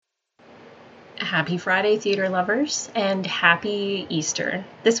Happy Friday, theater lovers, and happy Easter.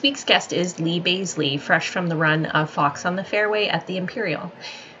 This week's guest is Lee Baisley, fresh from the run of Fox on the Fairway at the Imperial.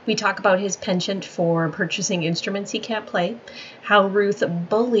 We talk about his penchant for purchasing instruments he can't play, how Ruth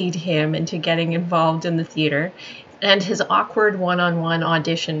bullied him into getting involved in the theater, and his awkward one-on-one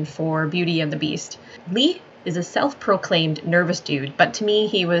audition for Beauty and the Beast. Lee is a self-proclaimed nervous dude, but to me,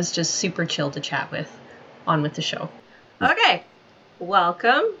 he was just super chill to chat with. On with the show. Okay,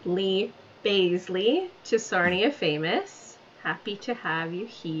 welcome, Lee Baisley, to Sarnia Famous. Happy to have you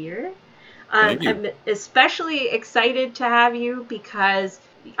here. Thank you. I'm especially excited to have you because,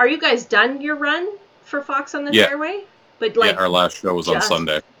 are you guys done your run for Fox on the Fairway? But our last show was on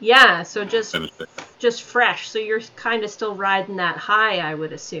Sunday. Yeah, so just fresh. So you're kind of still riding that high, I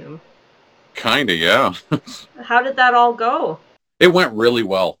would assume. Kinda, yeah. How did that all go? It went really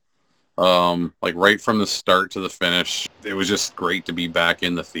well. Right from the start to the finish, it was just great to be back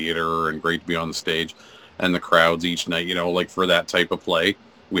in the theater and great to be on the stage, and the crowds each night, for that type of play,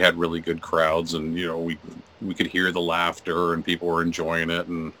 we had really good crowds, and, we could hear the laughter and people were enjoying it.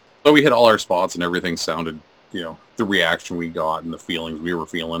 And so we hit all our spots and everything sounded, the reaction we got and the feelings we were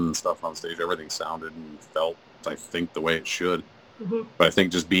feeling and stuff on stage, everything sounded and felt, I think, the way it should. Mm-hmm. But I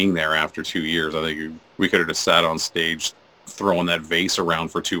think just being there after 2 years, I think we could have just sat on stage throwing that vase around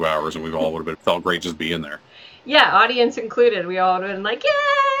for 2 hours and we all would have felt great just being there. Yeah, audience included. We all would have been like,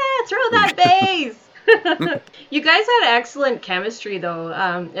 yeah, throw that vase. You guys had excellent chemistry, though,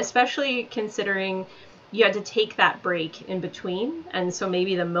 especially considering you had to take that break in between, and so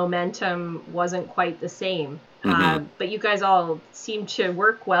maybe the momentum wasn't quite the same. Mm-hmm. But you guys all seemed to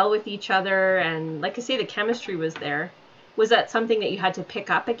work well with each other, and like I say, the chemistry was there. Was that something that you had to pick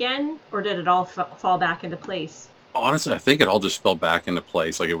up again, or did it all fall back into place? Honestly, I think it all just fell back into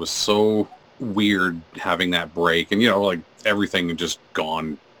place. It was so weird having that break, and everything had just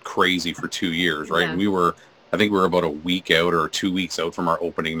gone crazy for 2 years, right? Yeah. And I think we were about a week out or 2 weeks out from our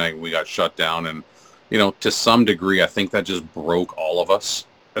opening night when we got shut down. And, to some degree, I think that just broke all of us,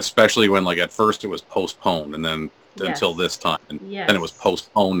 especially when at first it was postponed and then until this time. And then it was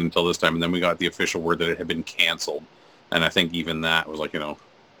postponed until this time. And then we got the official word that it had been canceled. And I think even that was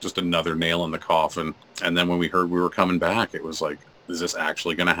just another nail in the coffin. And then when we heard we were coming back, it was is this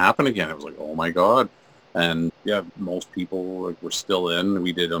actually going to happen again? It was oh my God. And yeah, most people were still in.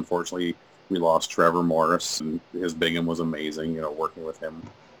 We did, unfortunately, we lost Trevor Morris, and his Bingham was amazing, working with him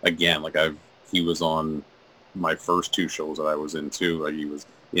again. He was on my first 2 shows that I was in too. He was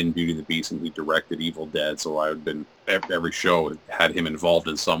in Beauty and the Beast, and he directed Evil Dead, so I had been every show had him involved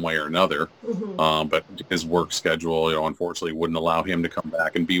in some way or another. Mm-hmm. But his work schedule, unfortunately, wouldn't allow him to come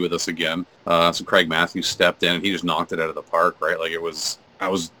back and be with us again. So Craig Matthews stepped in, and he just knocked it out of the park, right? I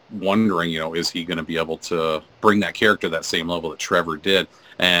was wondering, is he going to be able to bring that character that same level that Trevor did?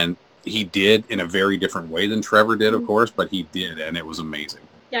 And he did in a very different way than Trevor did, of course, but he did, and it was amazing.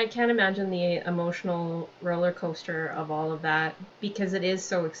 Yeah, I can't imagine the emotional roller coaster of all of that, because it is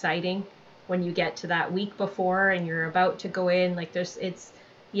so exciting when you get to that week before and you're about to go in. The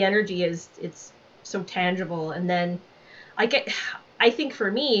energy it's so tangible, and then I think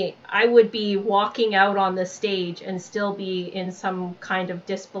for me, I would be walking out on the stage and still be in some kind of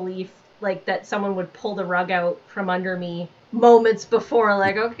disbelief, that someone would pull the rug out from under me moments before,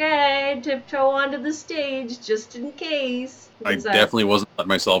 okay, tiptoe onto the stage just in case. I definitely wasn't letting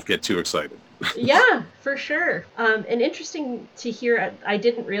myself get too excited. Yeah, for sure. And interesting to hear, I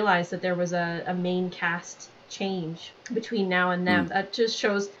didn't realize that there was a main cast change between now and then. That just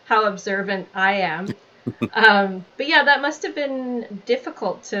shows how observant I am. But yeah, that must have been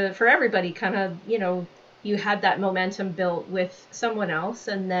difficult for everybody, kind of, you had that momentum built with someone else,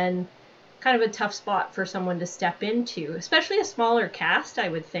 and then kind of a tough spot for someone to step into, especially a smaller cast, I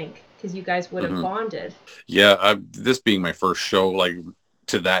would think, because you guys would have bonded. Yeah, this being my first show,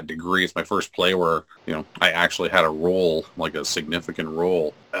 to that degree, it's my first play where, I actually had a role, a significant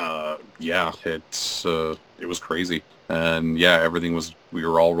role. It was crazy. And yeah, we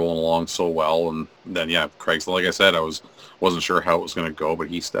were all rolling along so well. And then, yeah, Craig, like I said, wasn't sure how it was going to go, but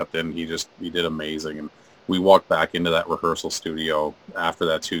he stepped in, he did amazing. And we walked back into that rehearsal studio after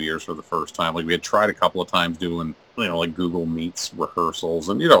that 2 years for the first time. We had tried a couple of times doing, Google Meets rehearsals,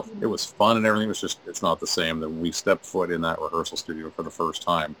 and, it was fun and everything. It's not the same that we stepped foot in that rehearsal studio for the first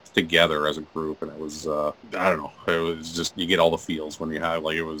time together as a group. And it was, I don't know, it was just, you get all the feels when you have,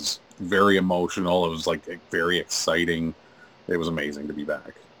 it was very emotional. It was very exciting. It was amazing to be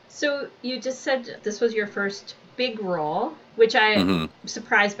back. So you just said this was your first big role, which I'm Hmm.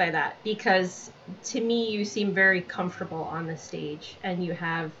 surprised by that, because to me you seem very comfortable on the stage and you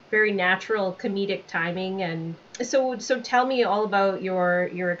have very natural comedic timing. And so tell me all about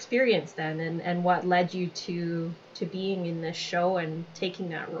your experience then, and what led you to being in this show and taking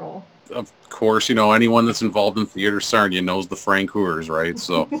that role. Of course, anyone that's involved in theater, Sarnia, knows the Francoeurs, right?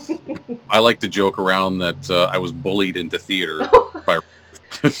 So I like to joke around that I was bullied into theater by.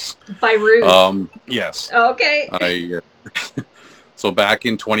 By Ruth. Yes, Okay. I. So back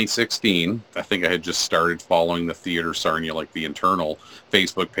in 2016, I think I had just started following the Theater Sarnia, like the internal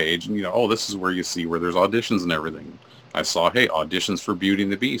Facebook page, and oh, this is where you see where there's auditions and everything. I saw, hey, auditions for Beauty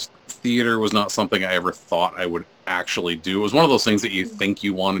and the Beast. Theater was not something I ever thought I would actually do. It was one of those things that you think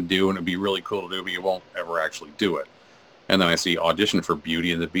you want to do and it'd be really cool to do, but you won't ever actually do it. And then I see audition for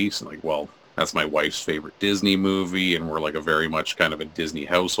Beauty and the Beast, and like, well, that's my wife's favorite Disney movie, and we're like a very much kind of a Disney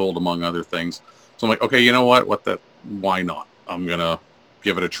household, among other things. So I'm like, okay, you know what? Why not? I'm going to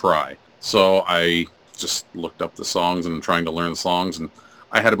give it a try. So I just looked up the songs and trying to learn the songs, and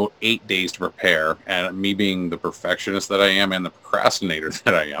I had about 8 days to prepare. And me being the perfectionist that I am and the procrastinator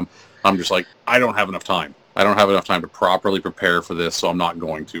that I am, I'm just like, I don't have enough time. I don't have enough time to properly prepare for this, so I'm not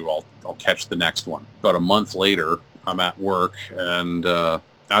going to. I'll catch the next one. About a month later, I'm at work, and I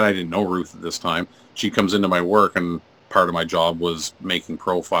didn't know Ruth at this time. She comes into my work, and part of my job was making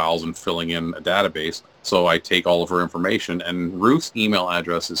profiles and filling in a database. So I take all of her information, and Ruth's email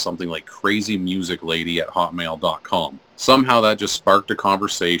address is something like crazymusiclady@hotmail.com. Somehow that just sparked a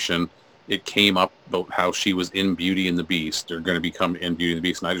conversation. It came up about how she was in Beauty and the Beast, or going to become in Beauty and the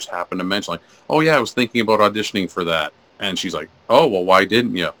Beast, and I just happened to mention, like, oh yeah, I was thinking about auditioning for that. And she's like, oh, well, why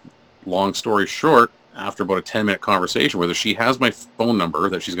didn't you? Long story short, after about a 10-minute conversation with her, she has my phone number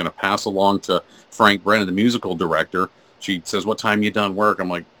that she's going to pass along to Frank Brennan, the musical director. She says, what time you done work? I'm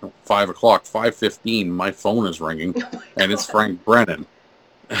like, 5 o'clock, 5:15. My phone is ringing, and it's Frank Brennan.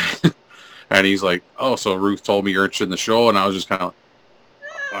 And he's like, oh, so Ruth told me you're interested in the show. And I was just kind of,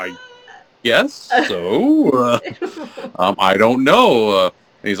 I guess so. I don't know. And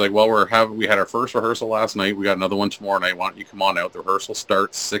he's like, well, we had our first rehearsal last night. We got another one tomorrow night. Why don't you come on out? The rehearsal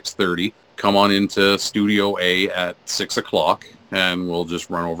starts 6:30. Come on into Studio A at 6 o'clock, and we'll just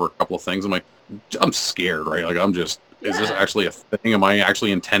run over a couple of things. I'm like, I'm scared, right? Like, is this actually a thing? Am I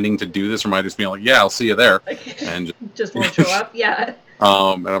actually intending to do this? Or am I just being like, yeah, I'll see you there? And just won't show up? Yeah.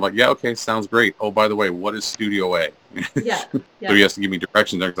 And I'm like, yeah, okay, sounds great. Oh, by the way, what is Studio A? Yeah. So he has to give me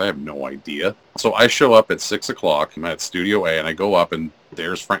directions there because I have no idea. So I show up at 6 o'clock. I'm at Studio A, and I go up, and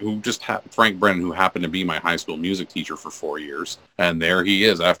there's Frank, Frank Brennan, who happened to be my high school music teacher for 4 years. And there he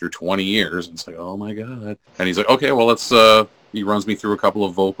is after 20 years. And it's like, oh my God. And he's like, okay, well, he runs me through a couple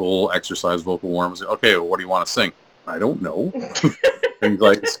of vocal warm-ups. Okay, well, what do you want to sing? I don't know. And he's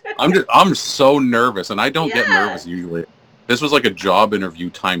like, I'm so nervous, and I don't get nervous usually. This was like a job interview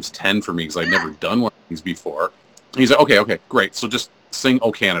times 10 for me because I'd never done one of these before. He's like, okay, great. So just sing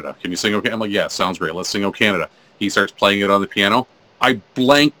 "O Canada." Can you sing "O Canada"? I'm like, yeah, sounds great. Let's sing "O Canada." He starts playing it on the piano. I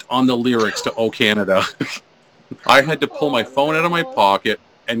blanked on the lyrics to "O Canada." I had to pull my phone out of my pocket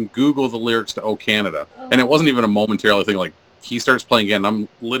and Google the lyrics to "O Canada." And it wasn't even a momentary thing. Like, he starts playing again, and I'm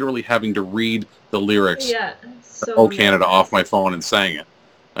literally having to read the lyrics to "O Canada" off my phone and sang it.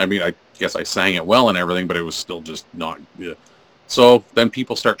 I mean, I guess I sang it well and everything, but it was still just not good. So then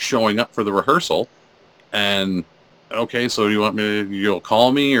people start showing up for the rehearsal, and okay, so do you want me you'll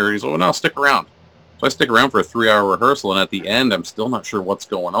call me? Or he's like, well, no, stick around. So I stick around for a 3-hour rehearsal, and at the end, I'm still not sure what's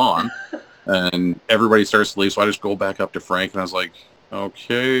going on. And everybody starts to leave, so I just go back up to Frank, and I was like,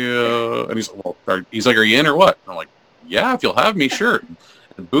 okay, and he's like, well, are you in or what? And I'm like, yeah, if you'll have me, sure.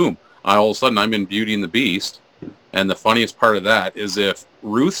 And boom, all of a sudden I'm in Beauty and the Beast. And the funniest part of that is if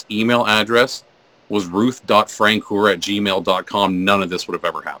Ruth's email address was ruth.francoeur@gmail.com, none of this would have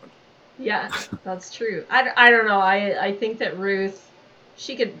ever happened. Yeah, that's true. I don't know. I think that Ruth,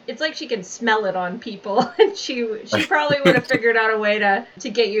 it's like she can smell it on people. And she probably would have figured out a way to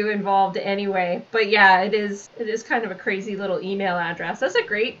get you involved anyway. But yeah, it is kind of a crazy little email address. That's a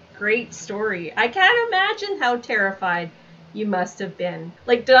great story. I can't imagine how terrified you must have been.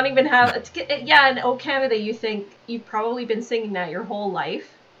 Like, don't even have... Yeah, in "O Canada," you think you've probably been singing that your whole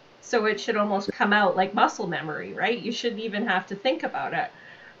life. So it should almost come out like muscle memory, right? You shouldn't even have to think about it.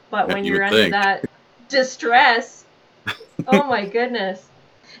 But when you're under that distress... Oh my goodness.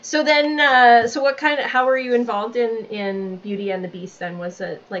 So then, how were you involved in Beauty and the Beast then? Was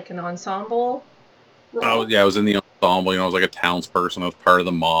it like an ensemble role? Oh, yeah, I was in the ensemble. I was like a townsperson. I was part of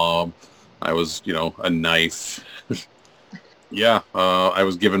the mob. I was, a knife. Yeah, I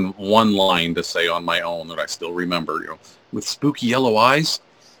was given one line to say on my own that I still remember, with spooky yellow eyes.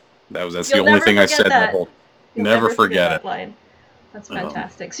 That's the only thing I said. You'll Never never forget forget that it. line. That's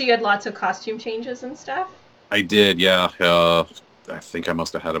fantastic. So you had lots of costume changes and stuff? I did, yeah. I think I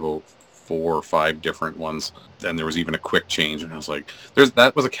must have had about 4 or 5 different ones. And there was even a quick change, and I was like,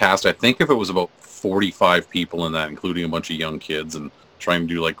 that was a cast. I think if it was about 45 people in that, including a bunch of young kids, and trying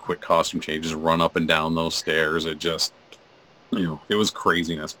to do like quick costume changes, run up and down those stairs. It just, it was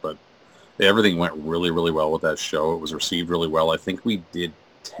craziness, but everything went really, really well with that show. It was received really well. I think we did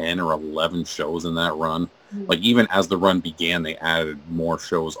 10 or 11 shows in that run. Like even as the run began, they added more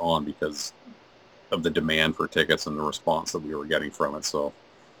shows on because of the demand for tickets and the response that we were getting from it. So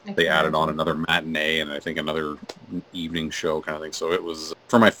they added on another matinee and I think another evening show kind of thing. So it was,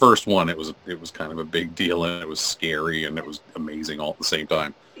 for my first one, it was kind of a big deal, and it was scary and it was amazing all at the same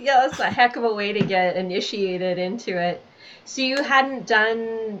time. Yeah, that's a heck of a way to get initiated into it. So you hadn't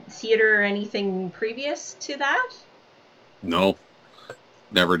done theater or anything previous to that? No,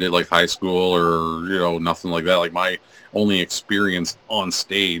 never did like high school or, nothing like that. Like my only experience on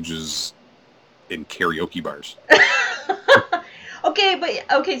stage is in karaoke bars.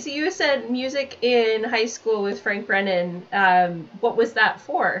 Okay, so you said music in high school with Frank Brennan. What was that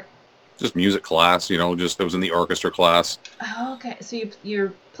for? Just music class, just I was in the orchestra class. Oh, okay,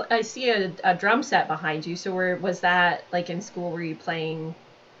 so I see a drum set behind you. So was that like in school? Were you playing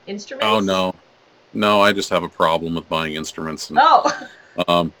instruments? Oh no, I just have a problem with buying instruments. And,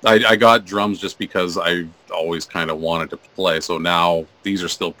 oh, I got drums just because I always kind of wanted to play. So now these are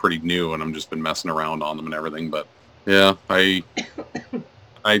still pretty new, and I'm just been messing around on them and everything. But yeah, I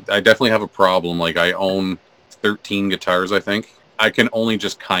definitely have a problem. Like I own 13 guitars, I think. I can only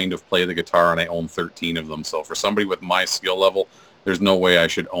just kind of play the guitar, and I own 13 of them. So for somebody with my skill level, there's no way I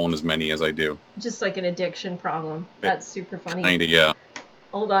should own as many as I do. Just like an addiction problem. That's super funny. Kinda, yeah.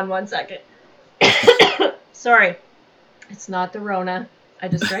 Hold on one second. Sorry. It's not the Rona. I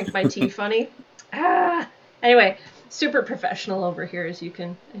just drank my tea funny. Anyway, super professional over here, as you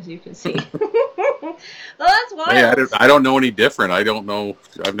can see. Well, that's wild. Hey, I don't know any different. I don't know.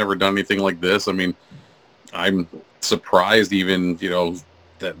 I've never done anything like this. I mean, I'm surprised even,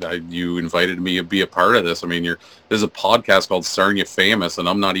 that you invited me to be a part of this. I mean, there's a podcast called Sarnia Famous, and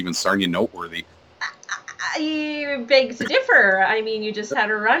I'm not even Sarnia noteworthy. I beg to differ. I mean, you just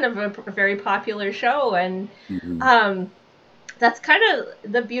had a run of a very popular show, and that's kind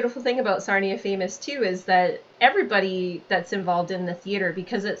of the beautiful thing about Sarnia Famous too, is that everybody that's involved in the theater,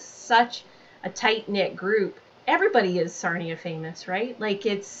 because it's such a tight-knit group, everybody is Sarnia Famous, right? Like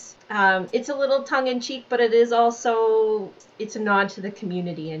it's a little tongue-in-cheek, but it is also, it's a nod to the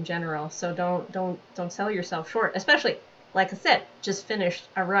community in general. So don't sell yourself short, especially, like I said, just finished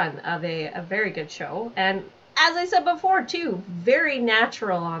a run of a very good show. And as I said before too, very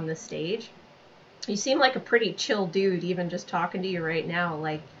natural on the stage. You seem like a pretty chill dude, even just talking to you right now.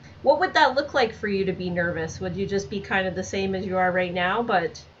 Like, what would that look like for you to be nervous? Would you just be kind of the same as you are right now,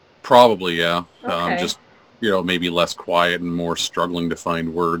 but... Probably, yeah. Okay. Just, maybe less quiet and more struggling to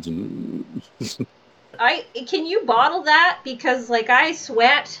find words. And Can you bottle that? Because, like, I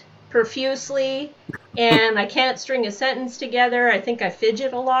sweat profusely, and I can't string a sentence together. I think I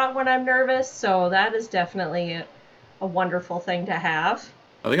fidget a lot when I'm nervous, so that is definitely a wonderful thing to have.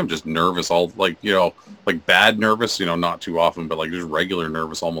 I think I'm just nervous like bad nervous, not too often, but like just regular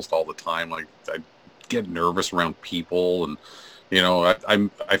nervous almost all the time. Like I get nervous around people, and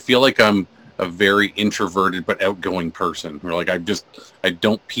I feel like I'm a very introverted but outgoing person. Or like I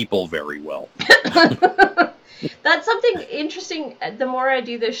don't people very well. That's something interesting. The more I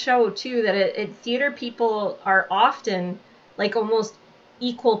do this show too, that theater people are often like almost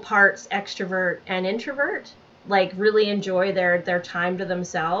equal parts extrovert and introvert. Like really enjoy their time to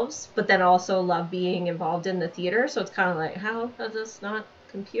themselves, but then also love being involved in the theater. So it's kind of like, how does this not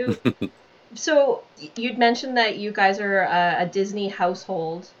compute? So you'd mentioned that you guys are a Disney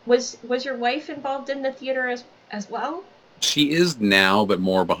household. Was your wife involved in the theater as well? She is now, but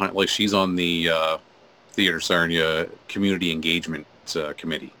more behind. Like she's on the Theater Sarnia Community Engagement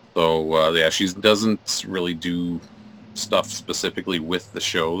Committee. So yeah, she doesn't really do stuff specifically with the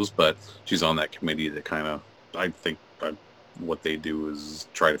shows, but she's on that committee that kind of, I think what they do is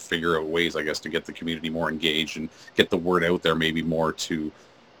try to figure out ways, I guess, to get the community more engaged and get the word out there maybe more to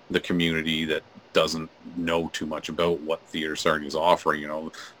the community that doesn't know too much about what Theater Sarnia is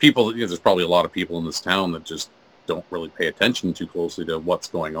offering. People, there's probably a lot of people in this town that just don't really pay attention too closely to what's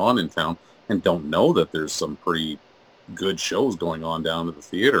going on in town and don't know that there's some pretty good shows going on down at the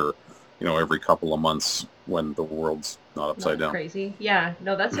theater, every couple of months when the world's not upside down. Crazy. Yeah,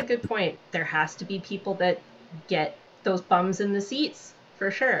 no, that's a good point. There has to be people that get those bums in the seats,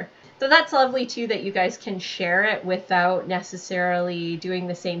 for sure. So that's lovely too that you guys can share it without necessarily doing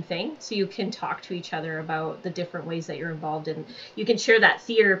the same thing. So you can talk to each other about the different ways that you're involved in. You can share that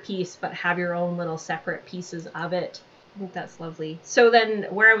theater piece, but have your own little separate pieces of it. I think that's lovely. So then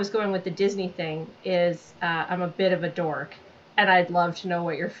where I was going with the Disney thing is I'm a bit of a dork, and I'd love to know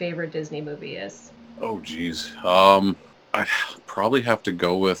what your favorite Disney movie is. Oh, geez. I'd probably have to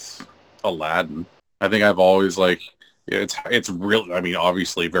go with Aladdin. I think I've always it's really, I mean,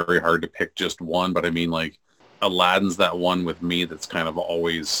 obviously very hard to pick just one, but I mean, like, Aladdin's that one with me that's kind of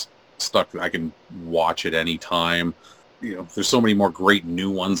always stuck. I can watch it anytime. There's so many more great new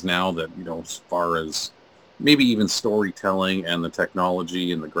ones now that, as far as maybe even storytelling and the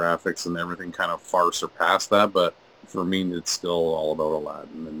technology and the graphics and everything kind of far surpass that. But for me, it's still all about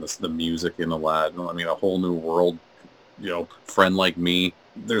Aladdin and the music in Aladdin. I mean, A Whole New World, Friend Like Me.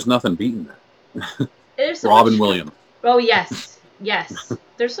 There's nothing beating that. Robin Williams. Oh, yes. Yes.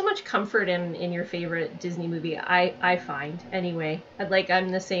 There's so much comfort in your favorite Disney movie, I find, anyway.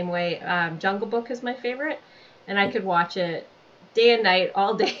 I'm the same way. Jungle Book is my favorite, and I could watch it day and night,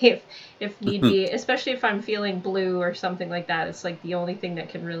 all day, if need be, especially if I'm feeling blue or something like that. It's like the only thing that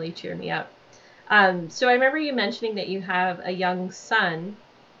can really cheer me up. So I remember you mentioning that you have a young son.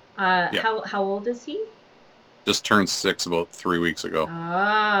 Yeah. How old is he? Just turned 6 about 3 weeks ago.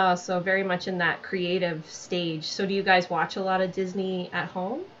 Ah, so very much in that creative stage. So do you guys watch a lot of Disney at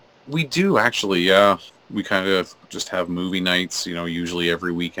home? We do, actually, yeah. We kind of just have movie nights, usually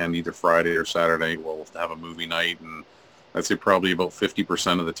every weekend, either Friday or Saturday, we'll have a movie night. And I'd say probably about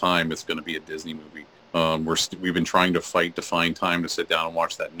 50% of the time it's going to be a Disney movie. We've been trying to find time to sit down and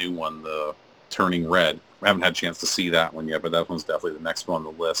watch that new one, the Turning Red. I haven't had a chance to see that one yet, but that one's definitely the next one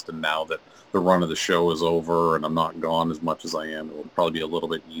on the list. And now that the run of the show is over and I'm not gone as much as I am, it will probably be a little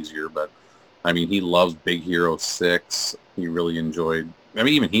bit easier. But I mean, he loves Big Hero 6. He really enjoyed, I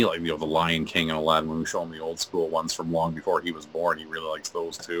mean, even he liked, The Lion King and Aladdin. When we show him the old school ones from long before he was born, he really likes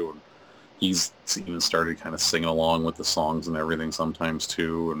those too. And he's even started kind of singing along with the songs and everything sometimes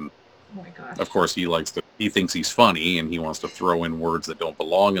too. And oh my gosh. Of course, he thinks he's funny and he wants to throw in words that don't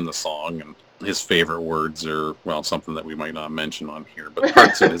belong in the song. And his favorite words are, well, something that we might not mention on here, but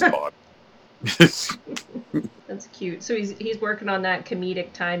parts of his body. That's cute. So he's working on that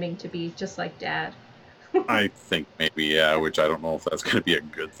comedic timing to be just like Dad. I think maybe, yeah, which I don't know if that's going to be a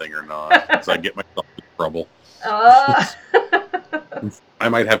good thing or not, because I get myself in trouble. I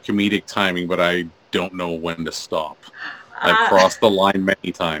might have comedic timing, but I don't know when to stop. I've crossed the line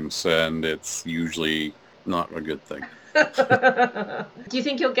many times, and it's usually not a good thing. Do you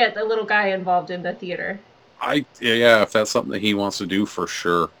think you'll get the little guy involved in the theater? Yeah, if that's something that he wants to do, for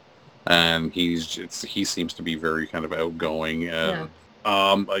sure. And he seems to be very kind of outgoing, and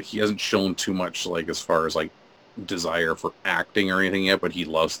he hasn't shown too much, like, as far as like desire for acting or anything yet, but he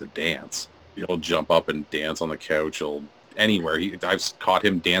loves to dance. He'll jump up and dance on the couch. Anywhere. I've caught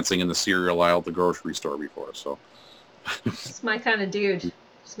him dancing in the cereal aisle at the grocery store before. So it's my kind of dude.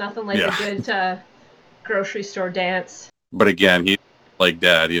 It's nothing like a good grocery store dance. But again, he, like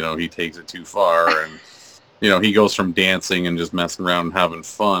Dad, he takes it too far, and he goes from dancing and just messing around and having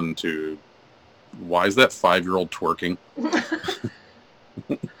fun to, why is that 5-year-old twerking?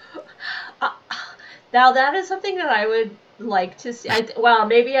 Now that is something that I would like to see.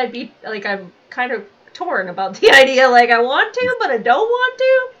 Maybe I'd be like, I'm kind of torn about the idea. Like, I want to, but I don't want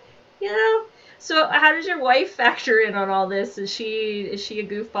to. So how does your wife factor in on all this? Is she a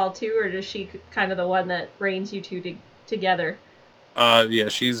goofball too, or is she kind of the one that reins you two together? Yeah,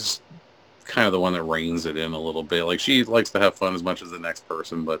 she's kind of the one that reins it in a little bit. Like, she likes to have fun as much as the next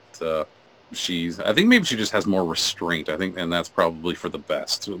person, but I think maybe she just has more restraint. I think, and that's probably for the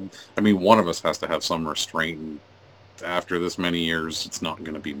best. I mean, one of us has to have some restraint, and after this many years, it's not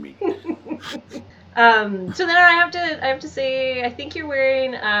going to be me. So then I have to say, I think you're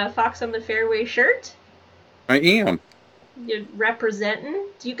wearing a Fox on the Fairway shirt. I am. You're representing.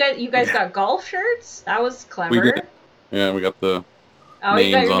 You guys got golf shirts? That was clever. We did. Yeah, we got the. Oh,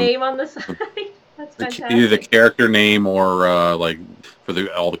 you got your name on the side. That's fantastic. Either the character name or like for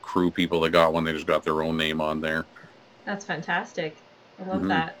all the crew people that got one, they just got their own name on there. That's fantastic. I love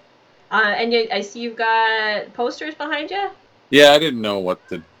that. And I see you've got posters behind you. Yeah, I didn't know what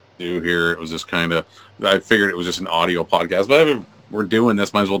to do here. It was just kind of, I figured it was just an audio podcast, but we're doing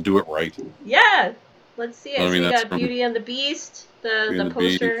this, might as well do it right. Yeah, let's see it. So you got Beauty and the Beast, the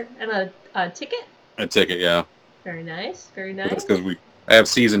poster, and a ticket. A ticket, yeah. Very nice, very nice. That's because I have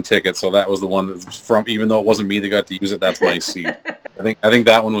season tickets, so that was the one that's from, even though it wasn't me that got to use it, that's my seat. I think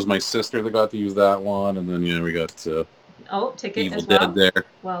that one was my sister that got to use that one, and then we got ticket Evil as well. Dead there.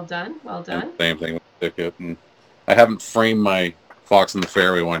 Well done. And same thing with the ticket. And I haven't framed my Fox on the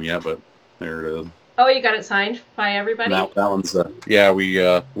Fairway one yet, but there it is. Oh, you got it signed by everybody? That one's yeah, we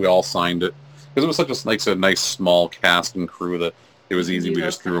all signed it because it was such a nice small cast and crew that it was easy. We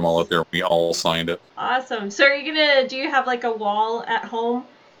just threw them all out there. We all signed it. Awesome. So do you have like a wall at home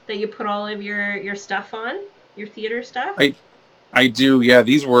that you put all of your stuff on, your theater stuff? I do. Yeah,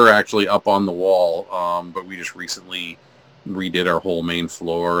 these were actually up on the wall, but we just recently redid our whole main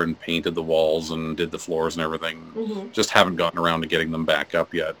floor and painted the walls and did the floors and everything. Mm-hmm. Just haven't gotten around to getting them back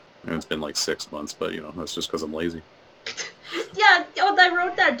up yet. And it's been like 6 months, but that's just because I'm lazy. Yeah, I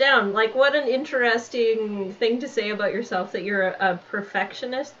wrote that down. Like, what an interesting thing to say about yourself, that you're a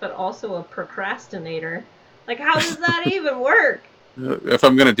perfectionist, but also a procrastinator. Like, how does that even work? If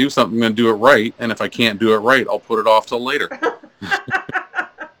I'm going to do something, I'm going to do it right. And if I can't do it right, I'll put it off till later.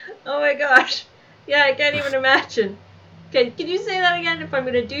 Oh my gosh. Yeah, I can't even imagine. Okay, can you say that again? If I'm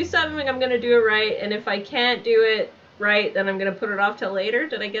going to do something, I'm going to do it right. And if I can't do it right, then I'm going to put it off till later.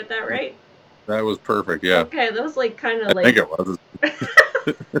 Did I get that right? That was perfect, yeah. Okay, that was like kind of like... I think it was.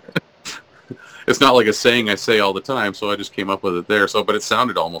 It's not like a saying I say all the time, so I just came up with it there. But it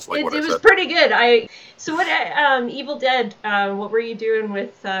sounded almost like what I said. It was pretty good. So what, Evil Dead, what were you doing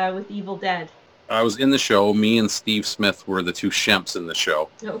with Evil Dead? I was in the show. Me and Steve Smith were the two Shemps in the show.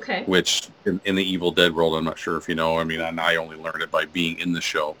 Okay. Which, in the Evil Dead world, I'm not sure if you know. I mean, I only learned it by being in the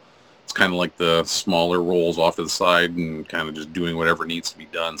show. It's kind of like the smaller roles off to the side and kind of just doing whatever needs to be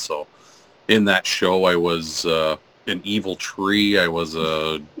done. So in that show, I was an evil tree. I was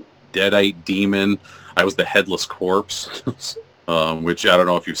a deadite demon. I was the headless corpse, which I don't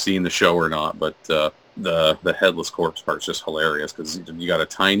know if you've seen the show or not, but the headless corpse part's just hilarious because you got a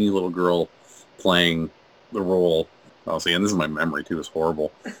tiny little girl playing the role. I'll see, and this is my memory too. It's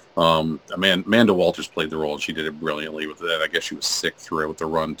horrible. Amanda Walters played the role, and she did it brilliantly with that. I guess she was sick throughout the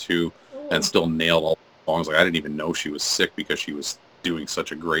run too, and still nailed all the songs. Like, I didn't even know she was sick because she was doing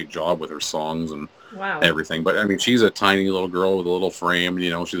such a great job with her songs and everything. But I mean, she's a tiny little girl with a little frame.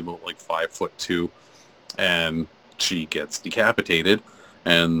 She's about like 5'2", and she gets decapitated,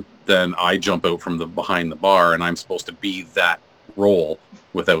 and then I jump out from behind the bar, and I'm supposed to be that role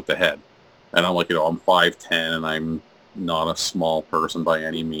without the head. And I'm like, I'm 5'10", and I'm not a small person by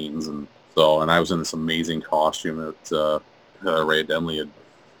any means. And I was in this amazing costume that Ray Denley had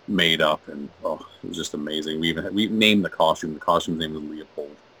made up, and it was just amazing. We named the costume. The costume's name was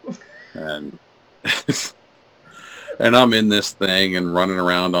Leopold. And and I'm in this thing and running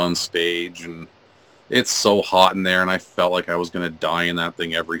around on stage, and it's so hot in there, and I felt like I was going to die in that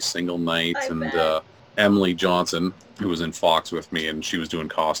thing every single night. Emily Johnson, who was in Fox with me, and she was doing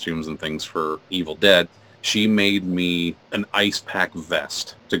costumes and things for Evil Dead, she made me an ice pack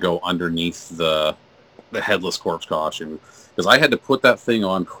vest to go underneath the headless corpse costume, because I had to put that thing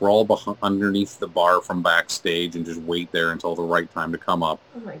on, crawl underneath the bar from backstage, and just wait there until the right time to come up.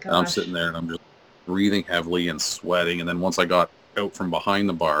 Oh my gosh. And I'm sitting there, and I'm just breathing heavily and sweating. And then once I got out from behind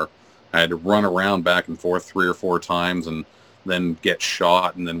the bar, I had to run around back and forth 3 or 4 times, and then get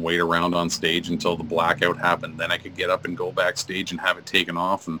shot, and then wait around on stage until the blackout happened. Then I could get up and go backstage and have it taken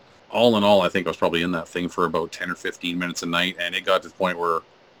off. And all in all, I think I was probably in that thing for about 10 or 15 minutes a night. And it got to the point where,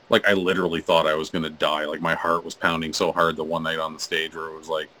 like, I literally thought I was going to die. Like, my heart was pounding so hard the one night on the stage where it was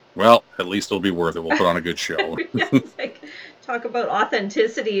like, well, at least it'll be worth it. We'll put on a good show. Like, talk about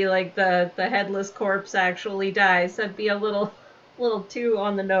authenticity. Like, the headless corpse actually dies. That'd be a little too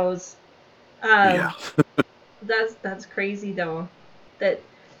on the nose. Yeah. That's crazy though. That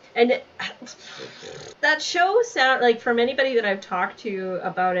show sound like, from anybody that I've talked to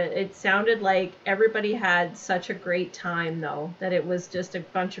about it, it sounded like everybody had such a great time though, that it was just a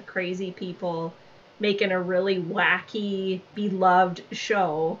bunch of crazy people making a really wacky, beloved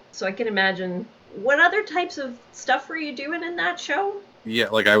show. So I can imagine, what other types of stuff were you doing in that show? Yeah,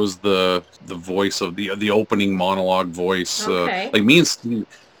 like I was the voice of the opening monologue voice. Okay. Like me and Steve,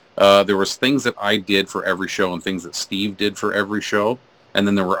 there was things that I did for every show and things that Steve did for every show. And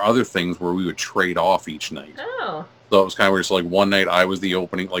then there were other things where we would trade off each night. Oh. So it was kind of just like one night I was the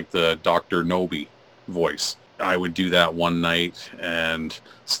opening, like the Dr. Nobi voice. I would do that one night, and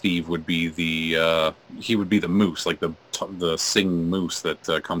Steve would be the moose, like the sing moose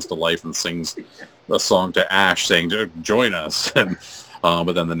that comes to life and sings a song to Ash saying, "Join us." And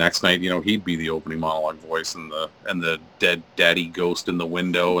but then the next night, he'd be the opening monologue voice and the dead daddy ghost in the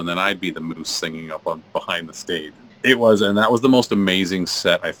window, and then I'd be the moose singing up behind the stage. It was, and that was the most amazing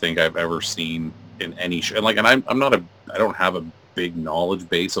set I think I've ever seen in any show. And I don't have a big knowledge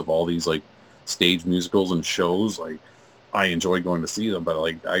base of all these like stage musicals and shows. Like, I enjoy going to see them, but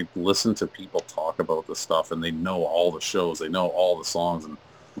like I listen to people talk about the stuff, and they know all the shows, they know all the songs, and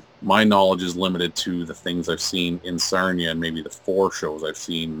my knowledge is limited to the things I've seen in Sarnia and maybe the 4 shows I've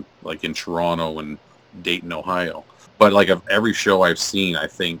seen like in Toronto and Dayton, Ohio. But like of every show I've seen, I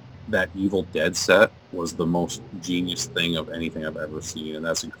think that Evil Dead set was the most genius thing of anything I've ever seen, and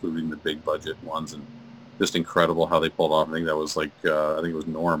that's including the big budget ones, and just incredible how they pulled off. I think that was like I think it was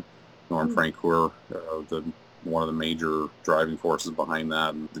Norm Francoeur, the one of the major driving forces behind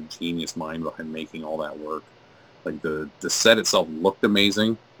that, and the genius mind behind making all that work. Like the set itself looked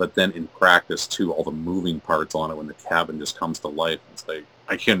amazing, but then in practice too, all the moving parts on it when the cabin just comes to life, it's like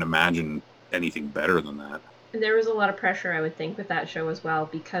I can't imagine anything better than that. And there was a lot of pressure, I would think, with that show as well,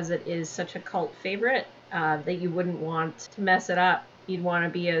 because it is such a cult favorite that you wouldn't want to mess it up. You'd want to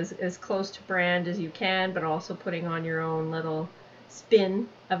be as close to brand as you can, but also putting on your own little spin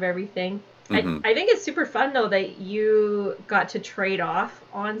of everything. Mm-hmm. I think it's super fun, though, that you got to trade off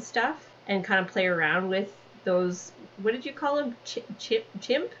on stuff and kind of play around with those, what did you call them?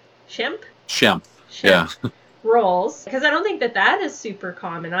 Shemp? Yeah. Roles, because I don't think that is super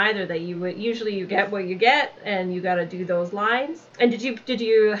common either, that you would usually you get what you get and you got to do those lines. And did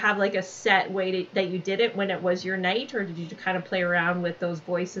you have like a set way that you did it when it was your night, or did you kind of play around with those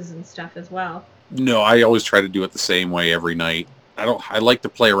voices and stuff as well? No, I always try to do it the same way every night. I like to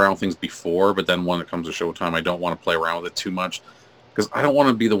play around with things before, but then when it comes to showtime, I don't want to play around with it too much because I don't want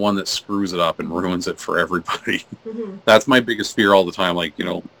to be the one that screws it up and ruins it for everybody. Mm-hmm. That's my biggest fear all the time. Like,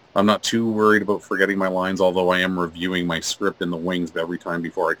 I'm not too worried about forgetting my lines, although I am reviewing my script in the wings every time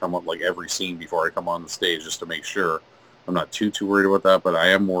before I come up, like every scene before I come on the stage, just to make sure. I'm not too worried about that, but I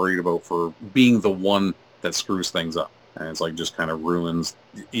am worried about for being the one that screws things up. And it's like just kind of ruins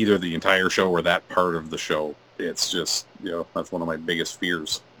either the entire show or that part of the show. It's just, that's one of my biggest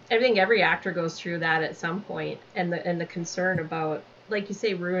fears. I think every actor goes through that at some point, and the concern about, like you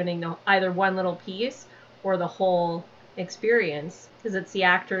say, ruining either one little piece or the whole experience, because it's the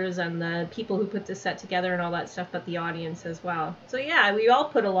actors and the people who put this set together and all that stuff, but the audience as well. So yeah, we all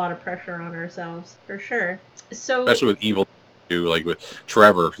put a lot of pressure on ourselves for sure. So especially with Evil too, like with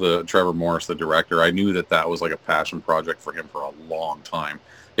Trevor Morris, the director, I knew that was like a passion project for him for a long time.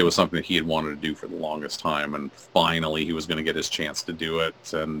 It was something that he had wanted to do for the longest time, and finally he was going to get his chance to do it.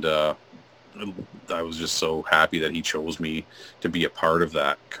 And I was just so happy that he chose me to be a part of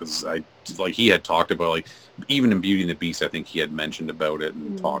that, because he had talked about, like, even in Beauty and the Beast, I think he had mentioned about it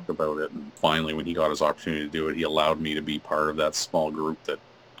and talked about it. And finally, when he got his opportunity to do it, he allowed me to be part of that small group that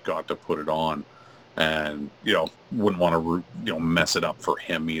got to put it on. And, wouldn't want to, mess it up for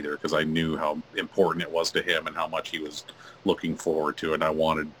him either, because I knew how important it was to him and how much he was looking forward to it. And I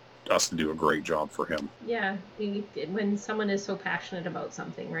wanted us to do a great job for him. Yeah, when someone is so passionate about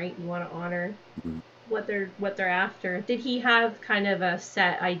something, right, you want to honor what they're after. Did he have kind of a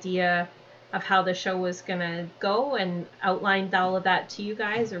set idea of how the show was gonna go and outlined all of that to you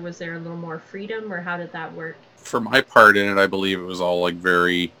guys, or was there a little more freedom, or how did that work? For my part in it, I believe it was all like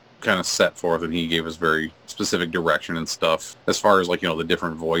very kind of set forth, and he gave us very specific direction and stuff as far as, like, the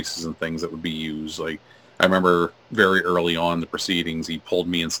different voices and things that would be used. Like, I remember very early on in the proceedings, he pulled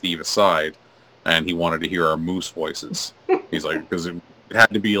me and Steve aside, and he wanted to hear our moose voices. He's like, because it had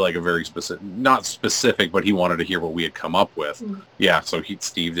to be like a very specific, not specific, but he wanted to hear what we had come up with. Yeah, so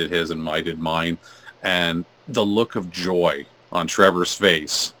Steve did his and I did mine. And the look of joy on Trevor's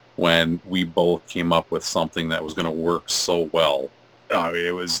face when we both came up with something that was going to work so well.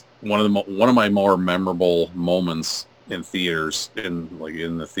 It was one of my more memorable moments in theaters, in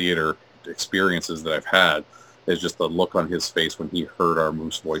the theater experiences that I've had, is just the look on his face when he heard our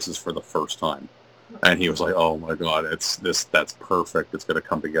moose voices for the first time. And he was like, oh my God, that's perfect. It's going to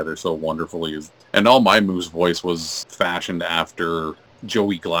come together so wonderfully. And all my moose voice was fashioned after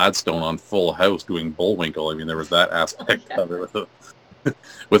Joey Gladstone on Full House doing Bullwinkle. I mean, there was that aspect of it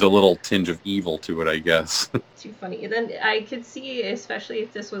with a little tinge of evil to it, I guess. Too funny. And then I could see, especially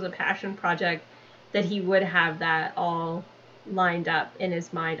if this was a passion project, that he would have that all lined up in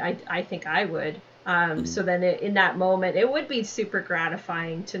his mind. I think I would. So then in that moment, it would be super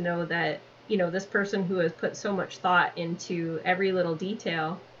gratifying to know that, this person who has put so much thought into every little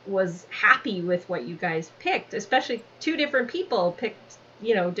detail was happy with what you guys picked, especially two different people picked,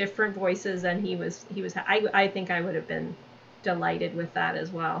 different voices, and he was, I think I would have been delighted with that as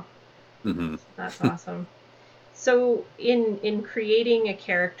well. Mm-hmm. That's awesome. So in creating a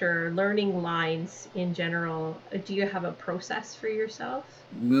character, learning lines in general, do you have a process for yourself?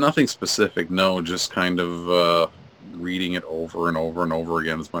 Nothing specific, no, just kind of reading it over and over and over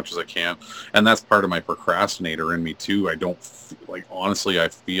again as much as I can. And that's part of my procrastinator in me too. I don't, honestly, I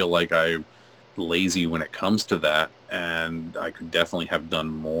feel like I'm lazy when it comes to that, and I could definitely have done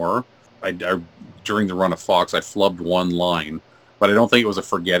more. I during the run of Fox, I flubbed one line, But I don't think it was a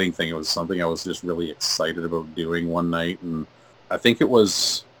forgetting thing. It was something I was just really excited about doing one night. And I think it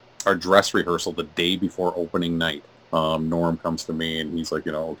was our dress rehearsal the day before opening night. Norm comes to me and he's like,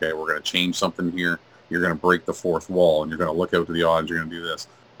 okay, we're going to change something here. You're going to break the fourth wall and you're going to look out to the audience. You're going to do this.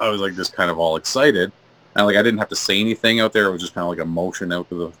 I was like just kind of all excited. And like I didn't have to say anything out there. It was just kind of like a motion out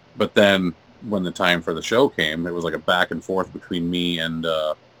to the... But then when the time for the show came, it was like a back and forth between me and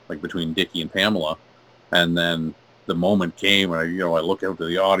between Dickie and Pamela. And then the moment came and I look out to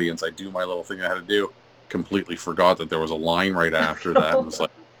the audience, I do my little thing I had to do, completely forgot that there was a line right after that. And it's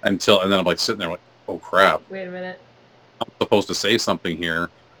like and then I'm like sitting there like, oh crap. Wait a minute. I'm supposed to say something here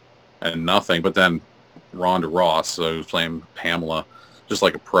and nothing. But then Rhonda Ross, who was playing Pamela, just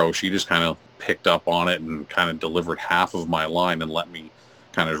like a pro, she just kind of picked up on it and kind of delivered half of my line and let me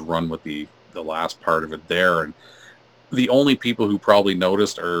kind of run with the last part of it there. And the only people who probably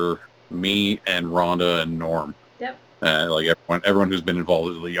noticed are me and Rhonda and Norm. Yep. Like everyone who's been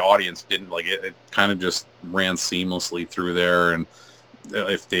involved, the audience didn't like it. It kind of just ran seamlessly through there. And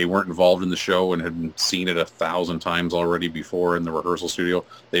if they weren't involved in the show and had seen it 1,000 times already before in the rehearsal studio,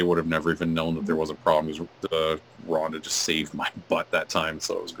 they would have never even known that there was a problem. Rhonda just saved my butt that time,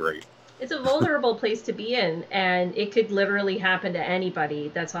 so it was great. It's a vulnerable place to be in, and it could literally happen to anybody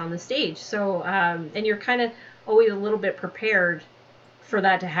that's on the stage. So, and you're kind of always a little bit prepared for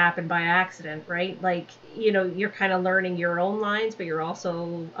that to happen by accident, right? Like, you're kind of learning your own lines, but you're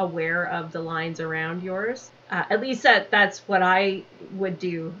also aware of the lines around yours. At least that's what I would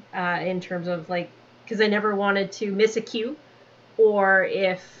do in terms of like, because I never wanted to miss a cue, or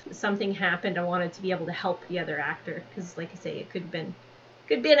if something happened, I wanted to be able to help the other actor, because like I say, it could have been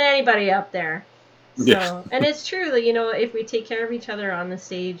anybody up there. So, yeah. And it's true that, if we take care of each other on the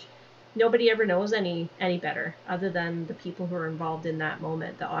stage, nobody ever knows any better other than the people who are involved in that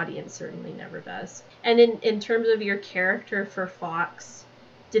moment. The audience certainly never does. And in terms of your character for Fox,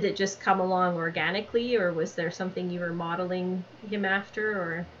 did it just come along organically, or was there something you were modeling him after?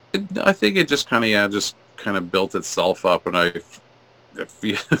 Or I think it just kind of built itself up, and I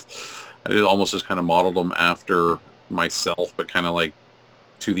feel I almost just kind of modeled him after myself, but kind of like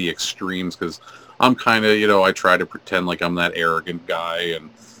to the extremes, because I'm kind of, I try to pretend like I'm that arrogant guy, and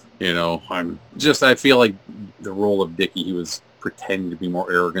I feel like the role of Dickie, he was pretending to be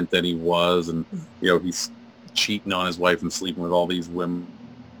more arrogant than he was, and he's cheating on his wife and sleeping with all these women,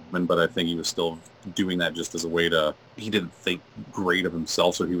 but I think he was still doing that just as a way to, he didn't think great of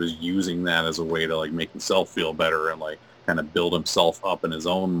himself, so he was using that as a way to like make himself feel better and like kind of build himself up in his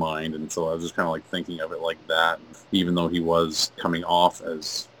own mind. And so I was just kind of like thinking of it like that. And even though he was coming off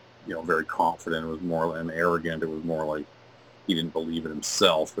as, very confident, it was more and arrogant, it was more like he didn't believe it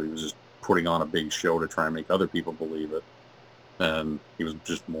himself, but he was just putting on a big show to try and make other people believe it. And he was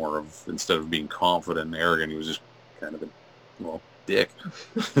just more of, instead of being confident and arrogant, he was just kind of a, dick.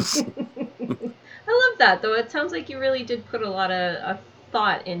 I love that, though. It sounds like you really did put a lot of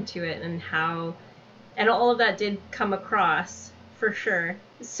thought into it, and all of that did come across, for sure.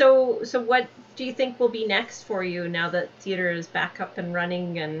 So what do you think will be next for you now that theater is back up and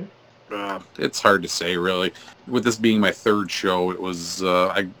running? And it's hard to say, really. With this being my third show, it was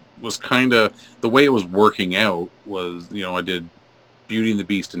I was kind of, the way it was working out was, I did Beauty and the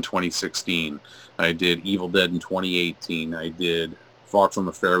Beast in 2016. I did Evil Dead in 2018. I did Fox on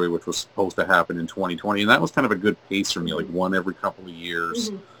the Fairway, which was supposed to happen in 2020, and that was kind of a good pace for me, like one every couple of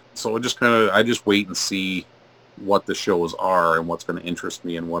years. Mm-hmm. So I just wait and see what the shows are and what's going to interest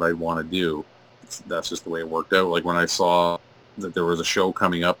me and what I want to do. That's just the way it worked out. Like when I saw that there was a show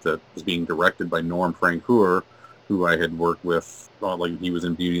coming up that was being directed by Norm Francoeur, who I had worked with, like he was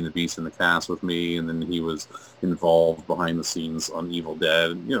in Beauty and the Beast in the cast with me, and then he was involved behind the scenes on Evil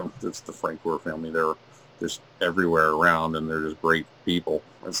Dead. It's the Francoeur family. They're just everywhere around, and they're just great people.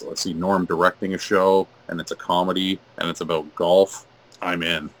 So I see Norm directing a show, and it's a comedy, and it's about golf. I'm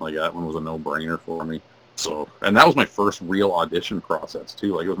in. Like, that one was a no-brainer for me. So, and that was my first real audition process,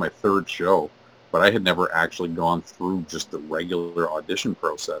 too. Like, it was my third show, but I had never actually gone through just the regular audition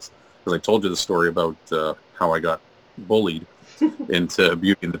process. Because I told you the story about how I got bullied into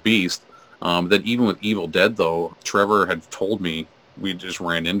Beauty and the Beast. That even with Evil Dead, though, Trevor had told me, we just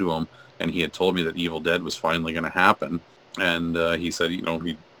ran into him, and he had told me that Evil Dead was finally going to happen. And he said, he'd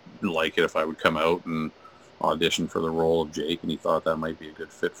like it if I would come out and audition for the role of Jake, and he thought that might be a good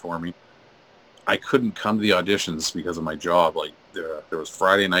fit for me. I couldn't come to the auditions because of my job. Like, there was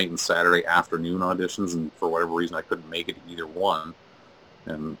Friday night and Saturday afternoon auditions, and for whatever reason, I couldn't make it to either one.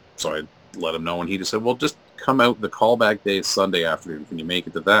 And so I let him know, and he just said, well, just come out. The callback day is Sunday afternoon. Can you make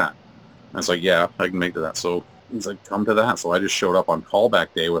it to that? And I was like, yeah, I can make it to that. So he's like, come to that. So I just showed up on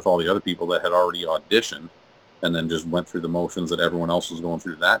callback day with all the other people that had already auditioned. and then just went through the motions that everyone else was going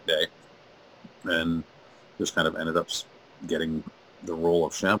through that day, and just kind of ended up getting the role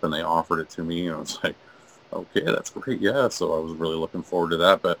of Shemp, and they offered it to me, and I was like, okay, that's great, yeah. So I was really looking forward to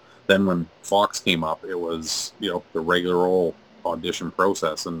that. But then when Fox came up, it was, the regular old audition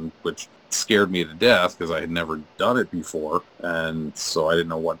process, and which scared me to death because I had never done it before, and so I didn't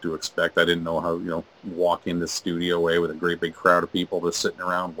know what to expect. I didn't know how, walk into Studio A with a great big crowd of people just sitting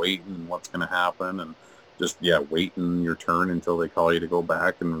around waiting what's going to happen, and just, waiting your turn until they call you to go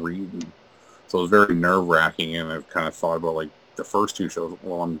back and read. And so it was very nerve-wracking, and I've kind of thought about, like, the first two shows.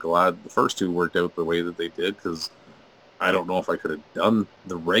 Well, I'm glad the first two worked out the way that they did, because I don't know if I could have done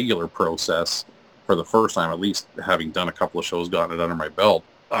the regular process for the first time, at least having done a couple of shows, gotten it under my belt.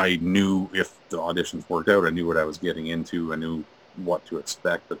 I knew if the auditions worked out, I knew what I was getting into. I knew what to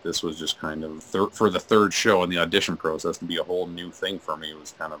expect, but this was just kind of, for the third show in the audition process, to be a whole new thing for me. It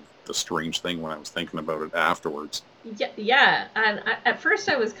was kind of the strange thing when I was thinking about it afterwards. Yeah. And at first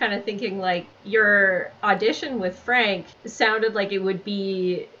I was kind of thinking, like, your audition with Frank sounded like it would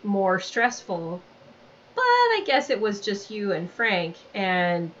be more stressful, but I guess it was just you and Frank,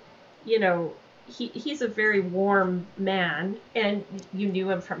 and, he's a very warm man, and you knew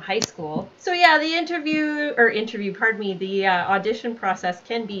him from high school. So yeah, the the audition process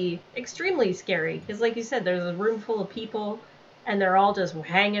can be extremely scary, because like you said, there's a room full of people and they're all just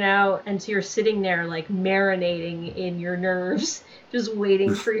hanging out, and so you're sitting there like marinating in your nerves, just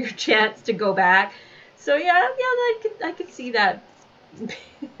waiting for your chance to go back. So yeah, I could see that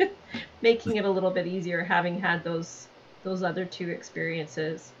making it a little bit easier, having had those other two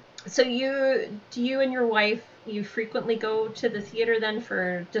experiences. So do you and your wife, you frequently go to the theater then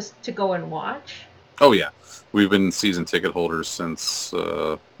for just to go and watch? Oh yeah, we've been season ticket holders since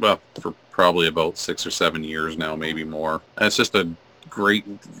for probably about 6 or 7 years now, maybe more. And it's just a great,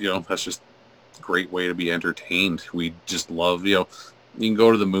 that's just a great way to be entertained. We just love, you can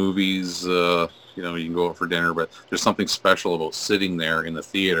go to the movies, you can go out for dinner, but there's something special about sitting there in the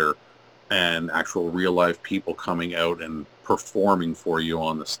theater and actual real life people coming out and performing for you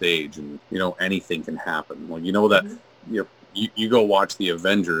on the stage, and anything can happen. Well, that you go watch the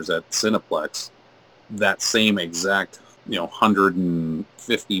Avengers at Cineplex, that same exact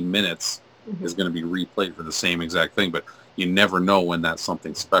 150 minutes is going to be replayed for the same exact thing, but you never know when that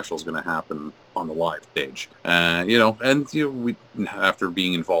something special is going to happen on the live stage. We, after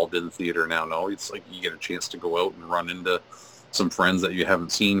being involved in the theater now, it's like you get a chance to go out and run into some friends that you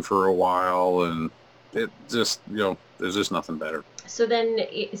haven't seen for a while, and it just, there's just nothing better. So then,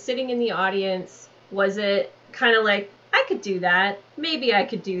 sitting in the audience, was it kind of like, I could do that, maybe I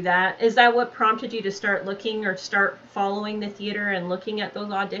could do that? Is that what prompted you to start looking, or start following the theater and looking at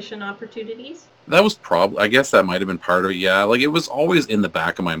those audition opportunities? That was I guess that might have been part of it, yeah. Like, it was always in the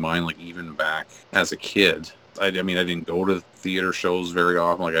back of my mind, like, even back as a kid. I didn't go to theater shows very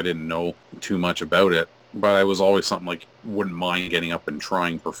often, like, I didn't know too much about it. But I was always something like, wouldn't mind getting up and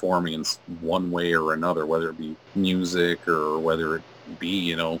trying performing in one way or another, whether it be music or whether it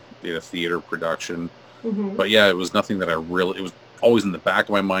be, in a theater production. Mm-hmm. But yeah, it was nothing that it was always in the back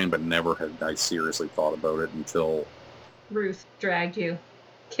of my mind, but never had I seriously thought about it until Ruth dragged you,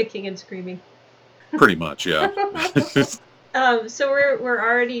 kicking and screaming. Pretty much, yeah. So we're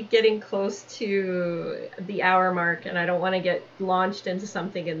already getting close to the hour mark, and I don't want to get launched into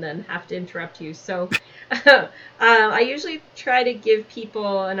something and then have to interrupt you. So I usually try to give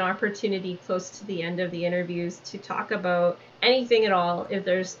people an opportunity close to the end of the interviews to talk about anything at all. If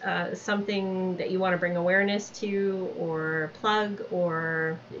there's something that you want to bring awareness to, or plug,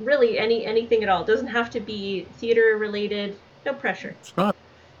 or really anything at all. It doesn't have to be theater related. No pressure.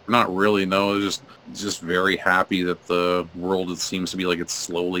 Not really, no. Just very happy that the world, it seems to be like it's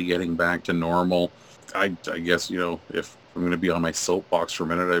slowly getting back to normal. I guess, if I'm going to be on my soapbox for a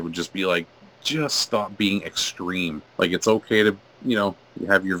minute, I would just be like, just stop being extreme. Like, it's okay to, you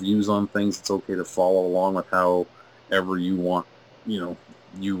have your views on things. It's okay to follow along with however you want,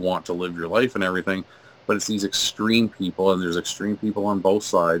 you want to live your life and everything. But it's these extreme people, and there's extreme people on both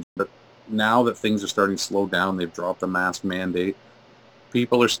sides. But now that things are starting to slow down, they've dropped the mask mandate.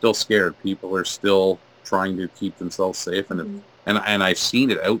 People are still scared. People are still trying to keep themselves safe, and I've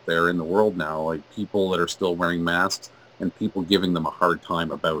seen it out there in the world now, like people that are still wearing masks and people giving them a hard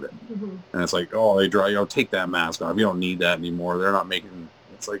time about it. Mm-hmm. And it's like, oh, they take that mask off. You don't need that anymore. They're not making.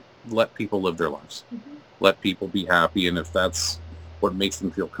 It's like, let people live their lives. Mm-hmm. Let people be happy, and if that's what makes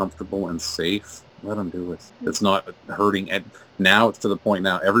them feel comfortable and safe, let them do it. Mm-hmm. It's not hurting. And now it's to the point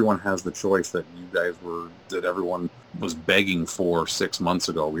now everyone has the choice that that everyone was begging for 6 months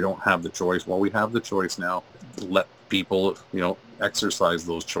ago. We don't have the choice. Well, we have the choice now. Let people, exercise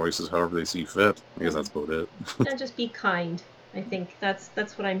those choices however they see fit. I guess that's about it. And just be kind. I think that's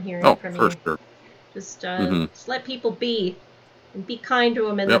what I'm hearing Oh, from for you. sure. Just let people be, and be kind to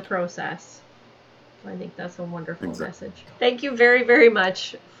them in the process. I think that's a wonderful message. Thank you very, very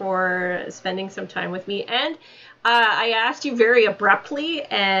much for spending some time with me. And I asked you very abruptly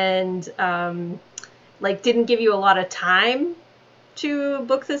and didn't give you a lot of time to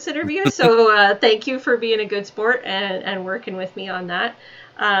book this interview. So thank you for being a good sport and working with me on that.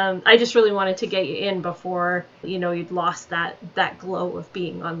 I just really wanted to get you in before, you'd lost that glow of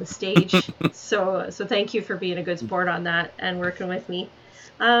being on the stage. So thank you for being a good sport on that and working with me.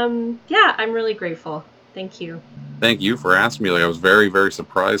 I'm really grateful. Thank you. Thank you for asking me. I was very, very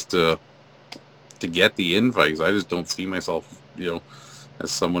surprised to get the invites. I just don't see myself,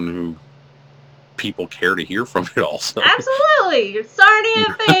 as someone who people care to hear from at all. So. Absolutely. You're starting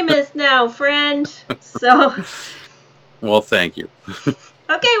to get famous now, friend. So. Well, thank you.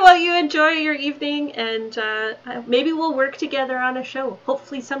 Okay, well, you enjoy your evening, and maybe we'll work together on a show.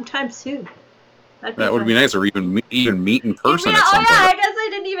 Hopefully sometime soon. That would be nice, or even meet in person at some point. I guess I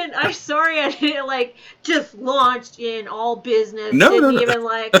didn't even. I'm sorry, I didn't just launched in all business. No.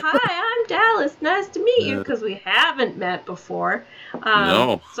 Hi, I'm Dallas. Nice to meet you, because we haven't met before.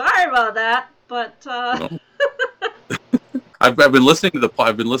 No. Sorry about that, but. No. I've been listening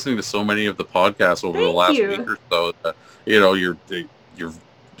to so many of the podcasts over the last week or so. That, you're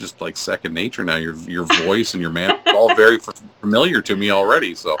just like second nature now. Your voice and your man all very familiar to me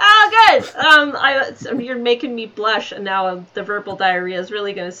already. So. Oh, good. You're making me blush, and now the verbal diarrhea is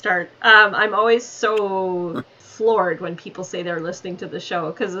really going to start. I'm always so floored when people say they're listening to the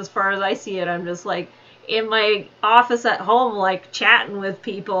show, because as far as I see it, I'm just like in my office at home, chatting with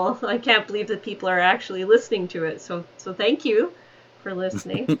people. I can't believe that people are actually listening to it. So thank you for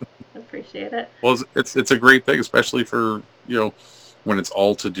listening. I appreciate it. Well, it's a great thing, especially for when it's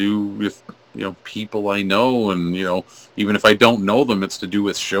all to do with people I know, and even if I don't know them, it's to do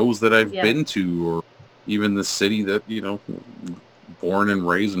with shows that I've been to, or even the city that born and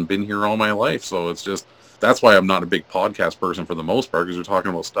raised and been here all my life. So it's just, that's why I'm not a big podcast person for the most part, because we're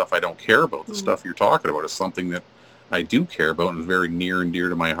talking about stuff I don't care about. The stuff you're talking about is something that I do care about and is very near and dear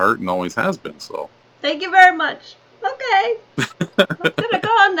to my heart and always has been. So thank you very much. Okay. I'm gonna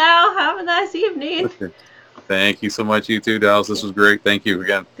go now. Have a nice evening. Okay. Thank you so much, you too, Dallas. This was great. Thank you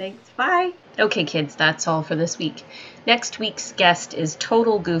again. Thanks. Bye. Okay, kids, that's all for this week. Next week's guest is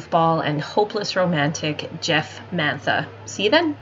total goofball and hopeless romantic Jeff Mantha. See you then.